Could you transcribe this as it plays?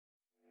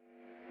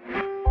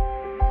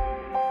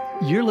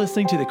You're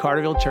listening to the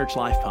Carterville Church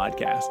Life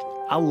Podcast.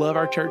 I love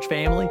our church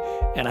family,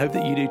 and I hope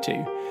that you do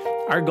too.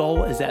 Our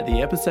goal is that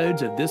the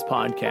episodes of this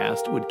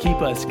podcast would keep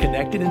us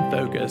connected and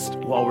focused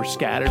while we're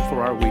scattered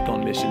for our week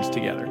on missions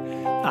together.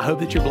 I hope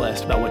that you're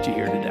blessed by what you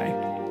hear today.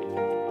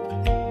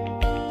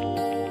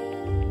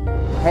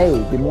 Hey,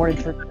 good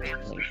morning, church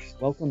family.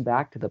 Welcome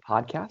back to the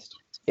podcast.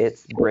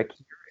 It's Brick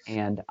here,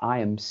 and I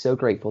am so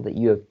grateful that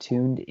you have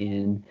tuned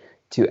in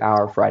to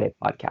our Friday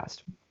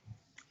podcast.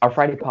 Our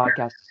Friday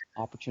podcast is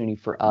an opportunity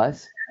for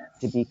us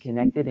to be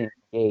connected and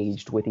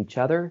engaged with each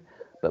other,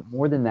 but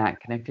more than that,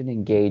 connected and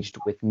engaged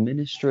with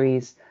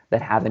ministries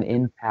that have an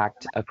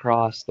impact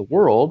across the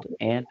world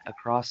and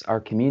across our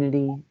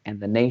community and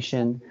the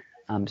nation.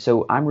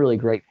 So I'm really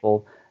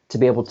grateful to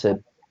be able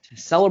to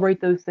celebrate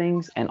those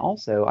things. And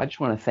also, I just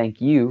want to thank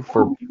you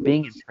for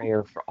being in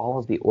prayer for all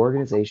of the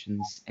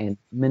organizations and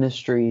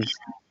ministries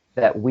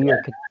that we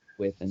are connected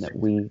with and that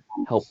we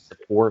help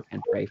support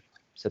and pray for.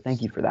 So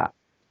thank you for that.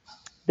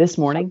 This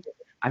morning,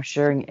 I'm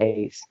sharing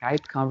a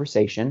Skype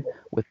conversation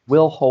with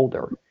Will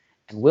Holder.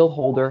 And Will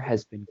Holder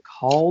has been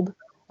called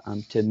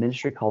to a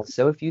ministry called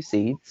Sow a Few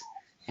Seeds.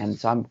 And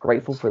so I'm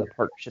grateful for the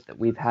partnership that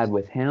we've had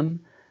with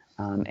him.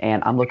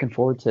 And I'm looking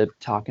forward to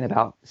talking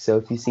about Sow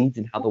a Few Seeds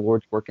and how the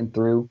Lord's working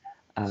through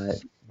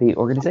the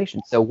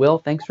organization. So, Will,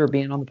 thanks for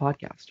being on the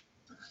podcast.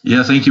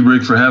 Yeah, thank you,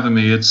 Rick, for having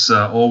me. It's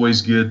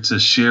always good to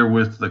share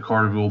with the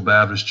Carterville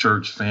Baptist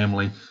Church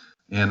family.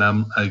 And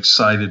I'm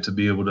excited to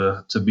be able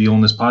to be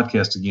on this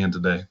podcast again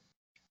today.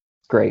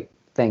 Great.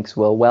 Thanks,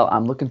 Will. Well,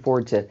 I'm looking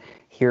forward to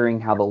hearing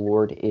how the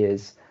Lord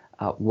is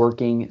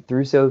working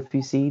through Sow a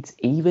Few Seeds,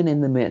 even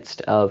in the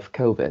midst of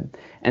COVID.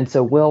 And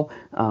so, Will,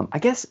 I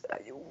guess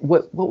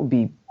what would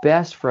be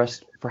best for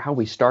us for how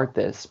we start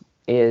this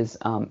is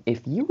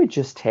if you would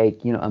just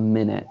take a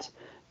minute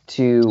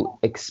to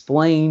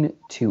explain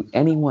to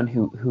anyone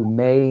who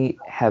may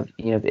have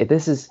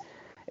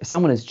if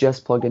someone is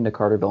just plugged into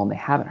Carterville and they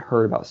haven't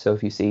heard about Sow a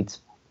Few Seeds,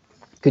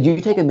 could you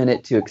take a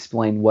minute to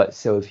explain what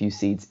Sow a Few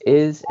Seeds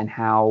is and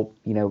how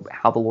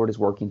the Lord is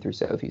working through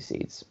Sow a Few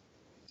Seeds?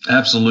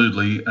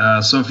 Absolutely.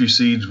 Sow a Few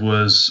Seeds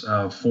was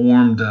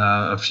formed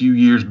a few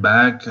years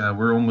back.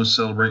 We're almost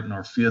celebrating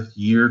our 5th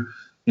year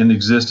in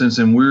existence,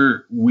 and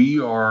we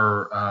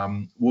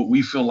are what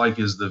we feel like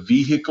is the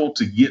vehicle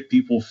to get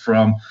people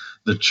from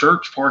the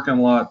church parking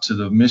lot to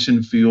the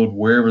mission field,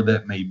 wherever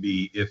that may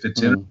be. If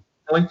it's internationally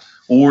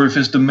or if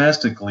it's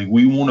domestically,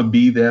 we want to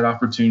be that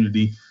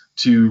opportunity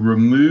to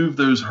remove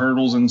those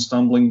hurdles and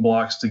stumbling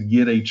blocks to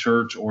get a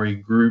church or a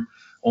group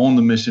on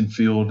the mission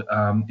field.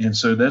 And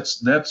so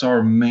that's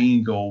our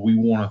main goal. We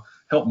want to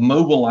help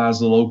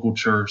mobilize the local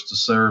church to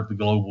serve the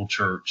global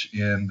church.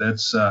 And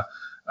that's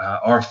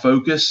our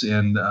focus.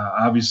 And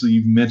obviously,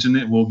 you've mentioned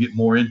it. We'll get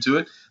more into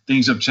it.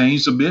 Things have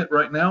changed a bit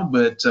right now,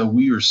 but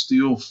we are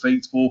still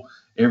faithful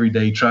every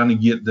day trying to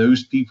get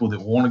those people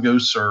that want to go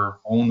serve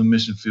on the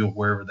mission field,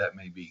 wherever that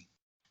may be.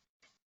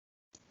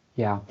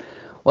 Yeah.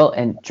 Well,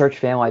 and church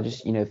family, I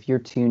just, if you're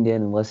tuned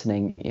in and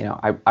listening,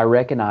 I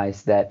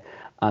recognize that,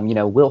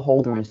 Will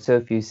Holder and Sow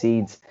a Few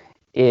Seeds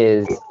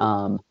is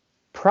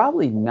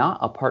probably not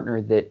a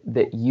partner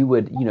that you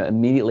would,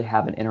 immediately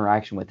have an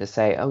interaction with to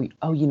say,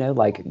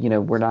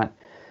 we're not,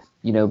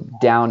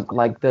 down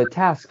like the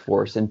task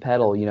force and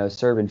pedal,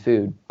 serving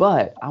food.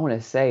 But I want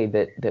to say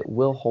that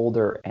Will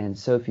Holder and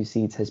Sow a Few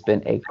Seeds has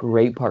been a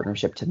great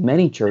partnership to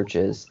many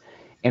churches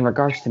in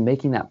regards to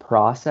making that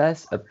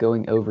process of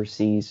going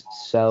overseas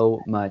so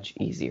much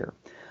easier.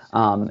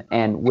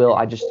 And Will,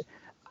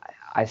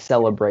 I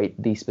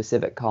celebrate the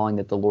specific calling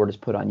that the Lord has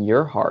put on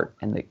your heart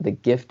and the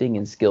gifting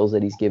and skills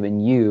that he's given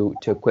you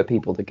to equip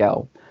people to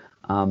go.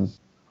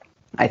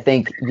 I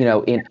think,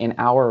 in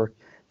our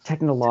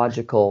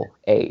technological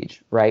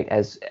age, right,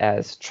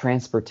 as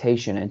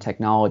transportation and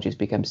technology has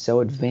become so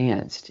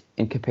advanced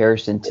in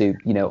comparison to,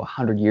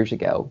 100 years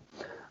ago,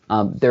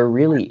 there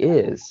really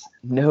is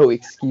no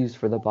excuse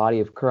for the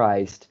body of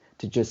Christ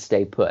to just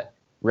stay put,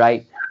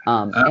 right?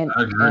 I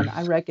agree. And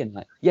I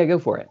reckon, yeah, go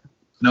for it.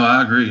 No,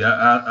 I agree.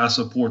 I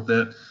support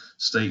that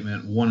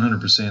statement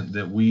 100%,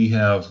 that we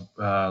have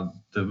the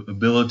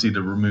ability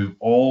to remove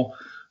all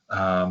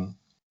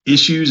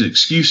issues,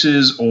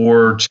 excuses,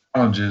 or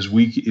challenges.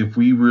 If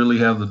we really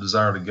have the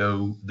desire to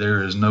go,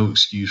 there is no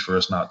excuse for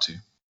us not to.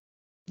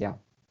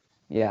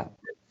 Yeah,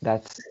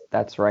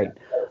 that's right.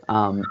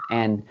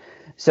 And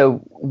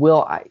so,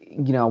 Will,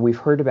 we've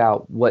heard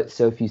about what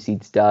Sow a Few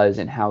Seeds does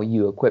and how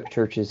you equip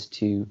churches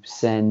to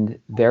send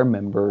their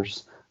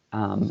members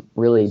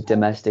really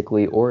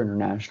domestically or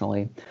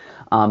internationally.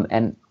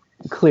 And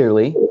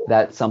clearly,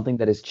 that's something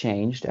that has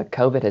changed.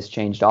 COVID has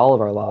changed all of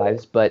our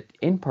lives, but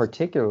in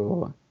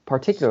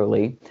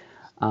particularly,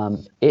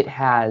 it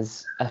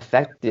has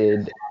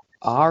affected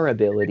our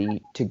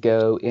ability to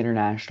go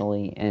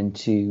internationally and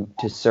to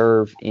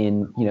serve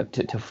in,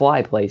 to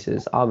fly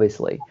places,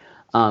 obviously.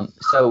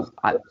 So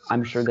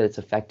I'm sure that it's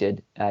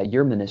affected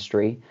your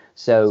ministry.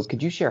 So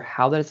could you share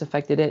how that has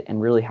affected it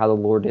and really how the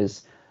Lord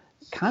is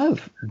kind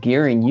of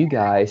gearing you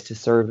guys to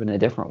serve in a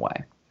different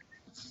way?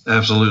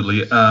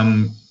 Absolutely.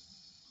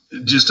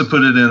 Just to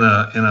put it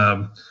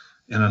in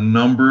in a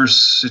numbers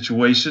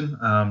situation.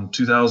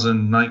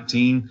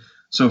 2019,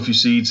 Sow A Few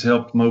Seeds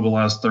helped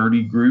mobilize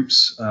 30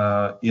 groups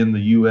in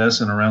the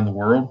U.S. and around the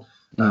world.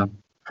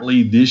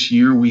 This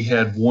year, we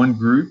had one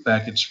group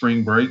back at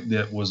spring break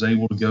that was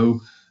able to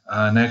go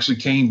and actually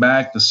came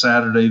back the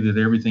Saturday that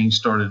everything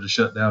started to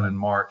shut down in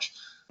March.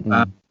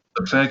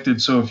 Affected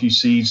Sow A Few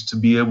Seeds to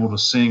be able to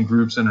send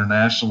groups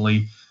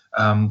internationally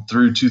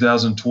through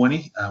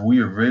 2020. We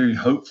are very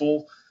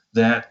hopeful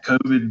that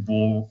COVID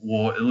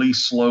will at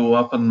least slow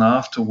up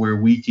enough to where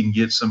we can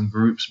get some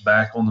groups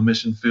back on the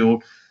mission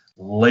field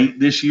late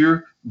this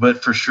year.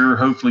 But for sure,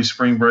 hopefully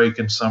spring break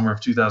and summer of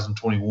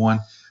 2021,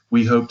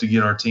 we hope to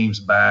get our teams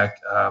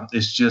back.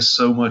 It's just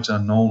so much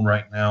unknown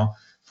right now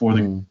for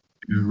the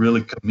to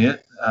really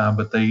commit,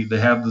 but they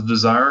have the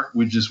desire.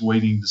 We're just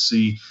waiting to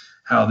see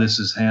how this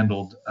is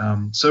handled.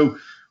 So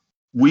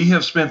we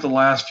have spent the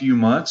last few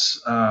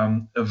months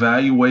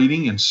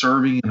evaluating and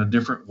serving in a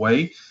different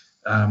way.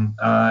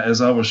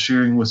 As I was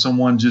sharing with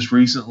someone just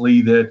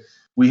recently, that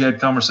we had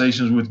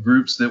conversations with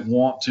groups that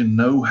want to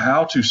know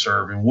how to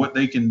serve and what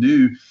they can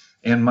do.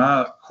 And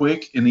my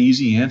quick and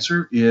easy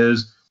answer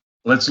is,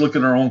 let's look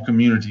at our own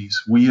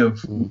communities. We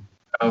have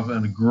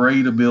a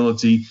great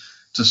ability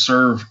to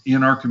serve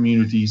in our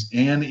communities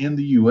and in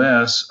the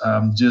U.S.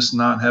 Just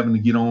not having to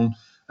get on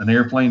an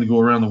airplane to go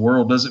around the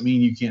world doesn't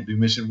mean you can't do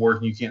mission work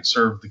and you can't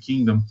serve the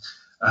kingdom.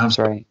 That's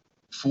right.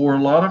 For a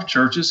lot of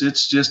churches,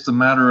 it's just a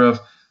matter of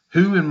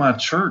who in my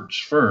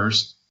church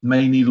first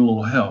may need a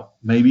little help.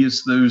 Maybe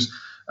it's those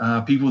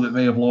people that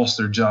may have lost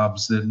their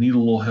jobs that need a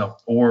little help,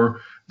 or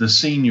the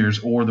seniors,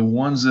 or the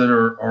ones that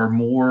are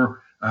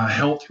more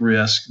health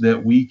risk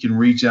that we can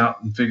reach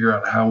out and figure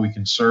out how we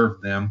can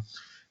serve them.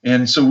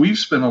 And so we've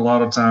spent a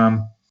lot of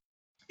time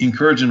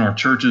encouraging our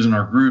churches and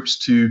our groups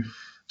to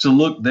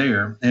look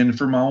there. And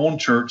for my own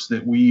church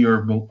that we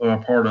are a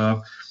part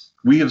of,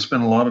 we have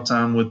spent a lot of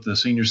time with the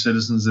senior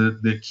citizens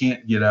that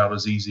can't get out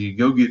as easy,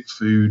 go get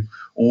food,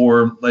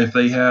 or if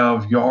they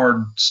have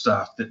yard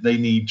stuff that they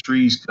need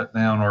trees cut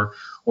down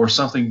or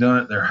something done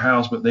at their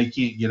house, but they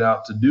can't get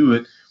out to do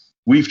it.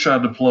 We've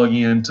tried to plug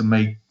in to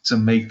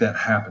make that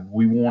happen.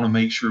 We want to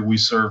make sure we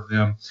serve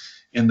them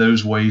in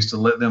those ways, to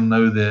let them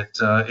know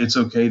that it's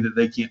okay that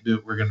they can't do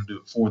it. We're going to do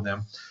it for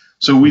them.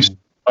 So we spend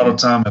a lot of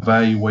time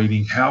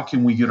evaluating how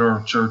can we get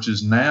our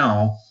churches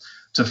now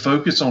to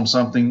focus on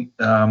something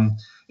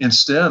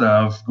instead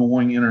of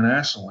going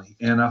internationally.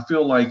 And I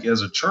feel like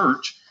as a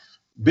church,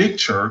 big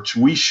church,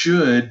 we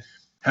should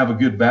have a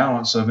good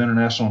balance of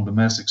international and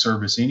domestic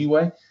service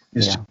anyway.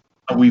 It's just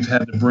we've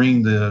had to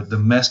bring the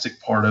domestic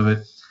part of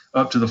it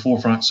up to the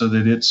forefront so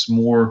that it's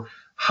more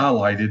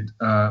highlighted,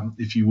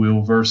 if you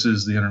will,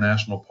 versus the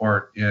international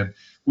part. And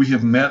we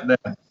have met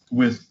that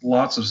with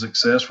lots of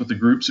success with the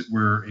groups that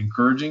we're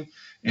encouraging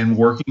and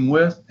working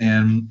with,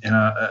 and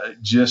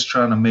just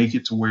trying to make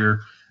it to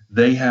where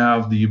they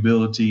have the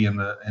ability and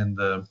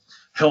the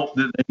help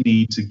that they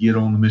need to get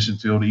on the mission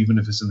field, even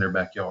if it's in their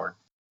backyard.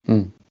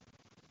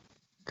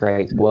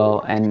 Great.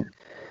 Well, and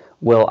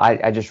Will,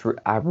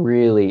 I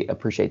really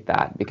appreciate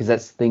that, because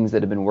that's things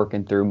that have been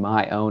working through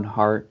my own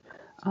heart.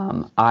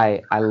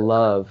 I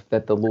love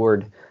that the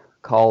Lord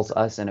calls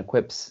us and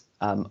equips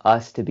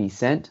us to be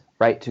sent,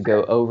 right, to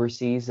go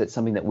overseas. That's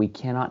something that we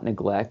cannot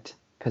neglect,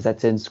 because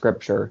that's in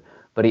Scripture.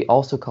 But He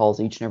also calls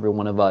each and every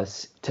one of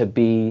us to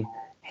be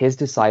His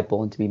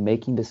disciple and to be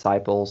making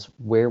disciples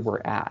where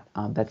we're at.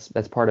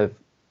 That's part of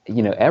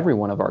every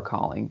one of our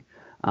calling.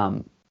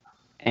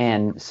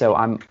 And so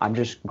I'm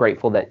just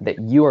grateful that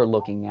you are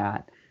looking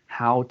at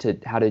how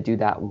to do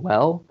that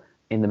well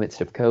in the midst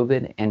of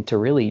COVID, and to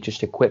really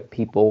just equip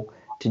people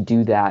to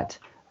do that,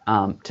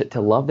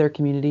 to love their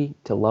community,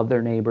 to love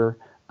their neighbor,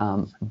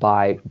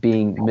 by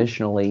being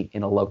missionally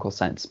in a local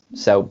sense.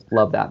 So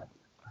love that.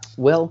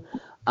 Will,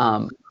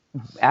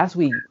 as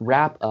we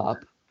wrap up,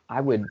 I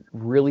would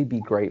really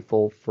be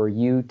grateful for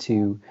you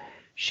to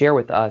share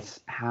with us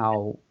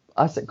how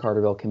us at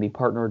Carterville can be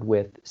partnered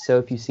with Sow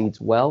A Few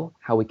Seeds well,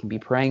 how we can be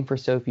praying for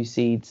Sow A Few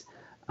Seeds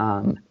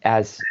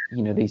as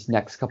these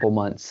next couple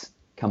months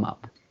come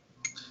up.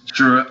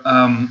 Sure.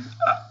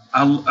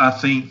 I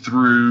think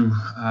through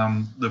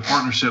the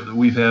partnership that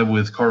we've had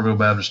with Carterville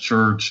Baptist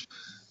Church,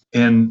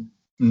 and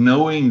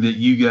knowing that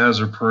you guys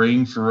are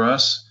praying for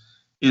us,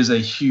 is a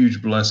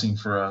huge blessing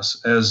for us.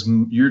 As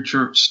your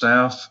church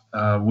staff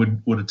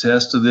would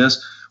attest to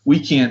this, we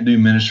can't do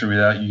ministry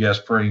without you guys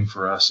praying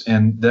for us.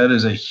 And that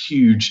is a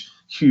huge,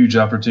 huge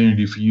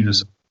opportunity for you to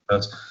support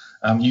us.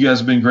 You guys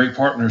have been great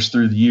partners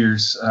through the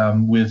years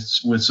with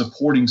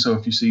supporting Sow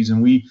A Few Seeds,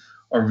 and we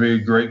are very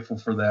grateful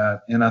for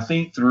that. And I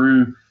think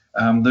through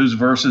those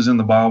verses in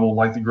the Bible,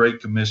 like the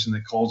Great Commission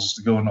that calls us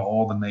to go into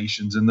all the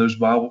nations, and those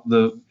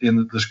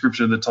in the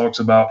Scripture that talks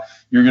about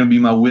you're going to be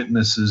my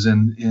witnesses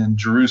in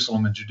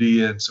Jerusalem and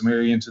Judea and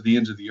Samaria and to the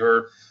ends of the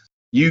earth.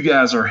 You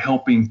guys are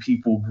helping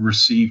people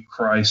receive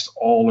Christ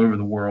all over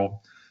the world.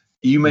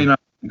 You may not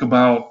think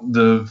about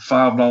the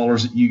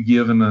 $5 that you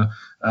give in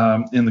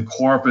the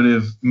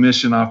cooperative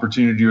mission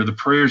opportunity, or the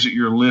prayers that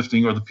you're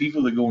lifting, or the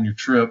people that go on your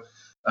trip,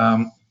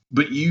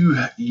 but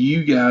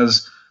you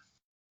guys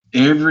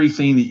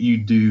everything that you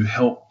do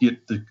help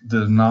get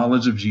the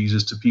knowledge of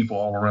Jesus to people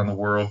all around the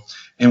world.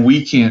 And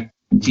we can't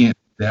do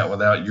that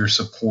without your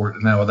support,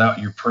 and now without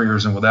your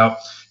prayers, and without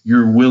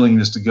your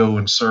willingness to go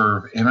and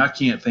serve. And I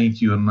can't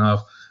thank you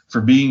enough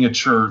for being a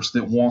church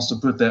that wants to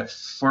put that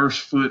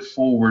first foot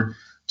forward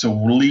to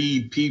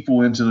lead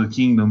people into the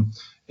kingdom.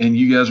 And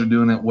you guys are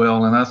doing it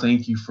well. And I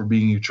thank you for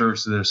being a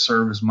church that is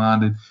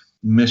service-minded,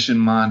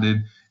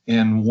 mission-minded,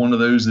 and one of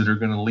those that are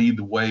going to lead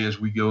the way as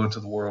we go into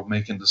the world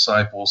making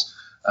disciples.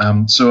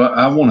 So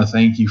I want to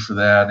thank you for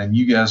that. And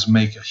you guys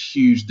make a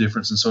huge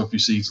difference in Sophie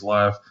Seed's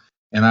life.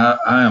 And I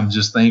am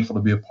just thankful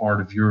to be a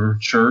part of your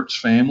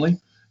church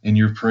family and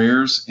your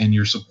prayers and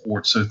your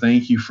support. So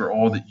thank you for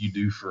all that you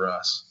do for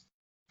us.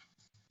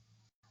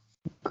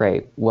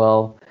 Great.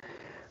 Well,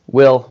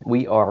 Will,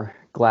 we're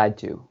glad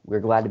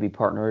to be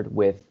partnered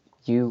with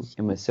you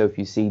and with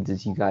Sophie Seeds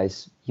as you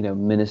guys,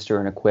 minister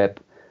and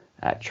equip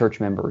church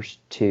members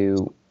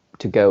to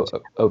go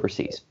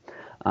overseas.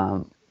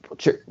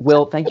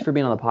 Will, thank you for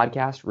being on the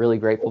podcast. Really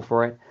grateful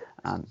for it.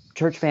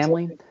 Church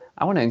family,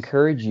 I want to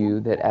encourage you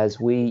that as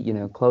we,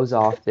 close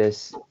off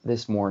this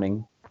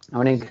morning, I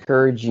want to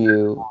encourage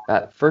you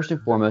first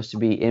and foremost to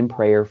be in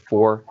prayer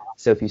for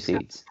Sophie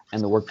Seeds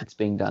and the work that's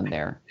being done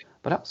there.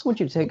 But I also want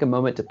you to take a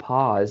moment to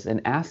pause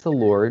and ask the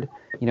Lord,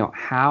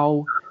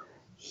 how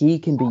He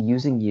can be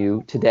using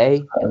you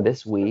today and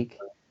this week,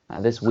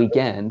 this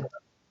weekend,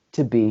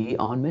 to be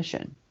on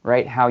mission,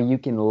 right? How you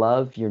can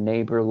love your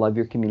neighbor, love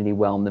your community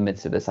well in the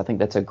midst of this. I think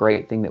that's a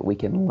great thing that we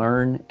can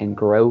learn and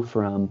grow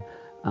from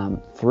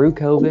through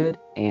COVID.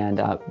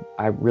 And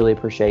I really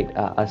appreciate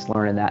us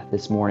learning that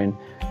this morning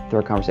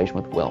through our conversation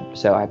with Will.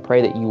 So I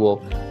pray that you will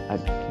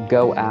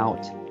go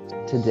out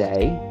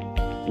today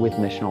with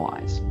missional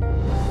eyes.